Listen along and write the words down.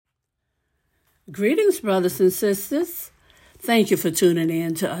Greetings, brothers and sisters. Thank you for tuning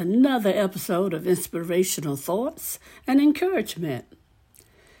in to another episode of Inspirational Thoughts and Encouragement.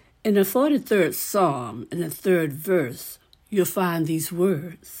 In the 43rd Psalm, in the 3rd verse, you'll find these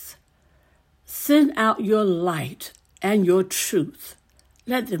words: "Send out your light and your truth.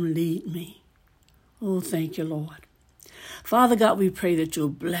 Let them lead me." Oh, thank you, Lord. Father God, we pray that you'll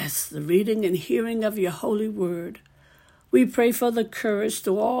bless the reading and hearing of your holy word. We pray for the courage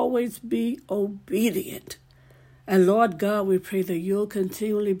to always be obedient. And Lord God, we pray that you'll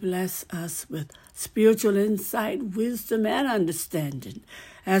continually bless us with spiritual insight, wisdom, and understanding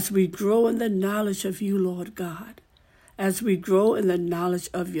as we grow in the knowledge of you, Lord God, as we grow in the knowledge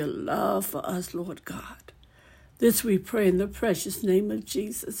of your love for us, Lord God. This we pray in the precious name of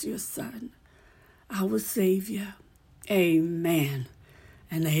Jesus, your Son, our Savior. Amen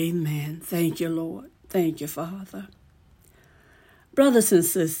and amen. Thank you, Lord. Thank you, Father. Brothers and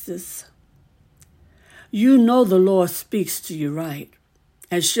sisters, you know the Lord speaks to you right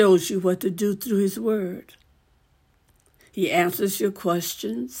and shows you what to do through his word. He answers your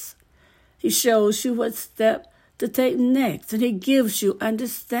questions. He shows you what step to take next, and he gives you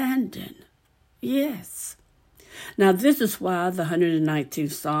understanding. Yes. Now this is why the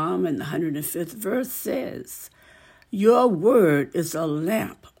 119th Psalm and the 105th verse says, "Your word is a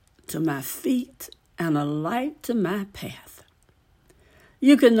lamp to my feet and a light to my path."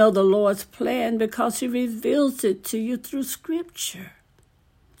 You can know the Lord's plan because he reveals it to you through Scripture.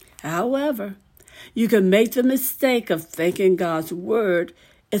 However, you can make the mistake of thinking God's word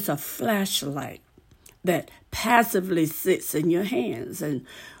is a flashlight that passively sits in your hands, and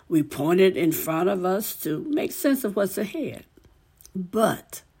we point it in front of us to make sense of what's ahead.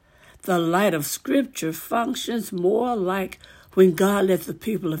 But the light of Scripture functions more like when God let the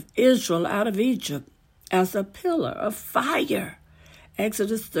people of Israel out of Egypt as a pillar of fire.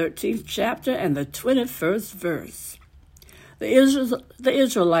 Exodus 13th chapter and the 21st verse. The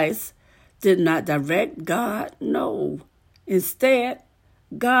Israelites did not direct God, no. Instead,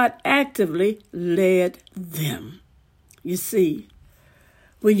 God actively led them. You see,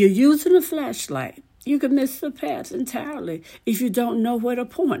 when you're using a flashlight, you can miss the path entirely if you don't know where to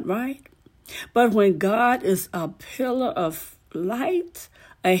point, right? But when God is a pillar of light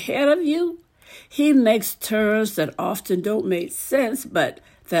ahead of you, he makes turns that often don't make sense, but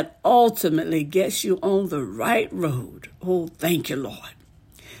that ultimately gets you on the right road. Oh, thank you, Lord.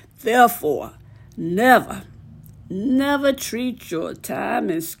 Therefore, never treat your time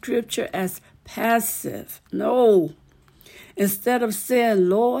in Scripture as passive. No. Instead of saying,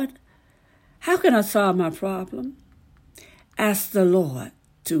 "Lord, how can I solve my problem?" ask the Lord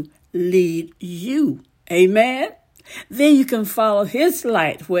to lead you. Amen? Then you can follow his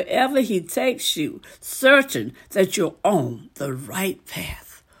light wherever he takes you, certain that you're on the right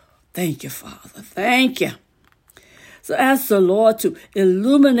path. Thank you, Father. Thank you. So ask the Lord to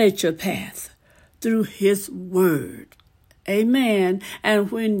illuminate your path through his word. Amen.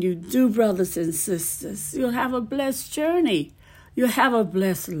 And when you do, brothers and sisters, you'll have a blessed journey. You'll have a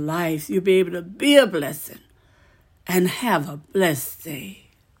blessed life. You'll be able to be a blessing and have a blessed day.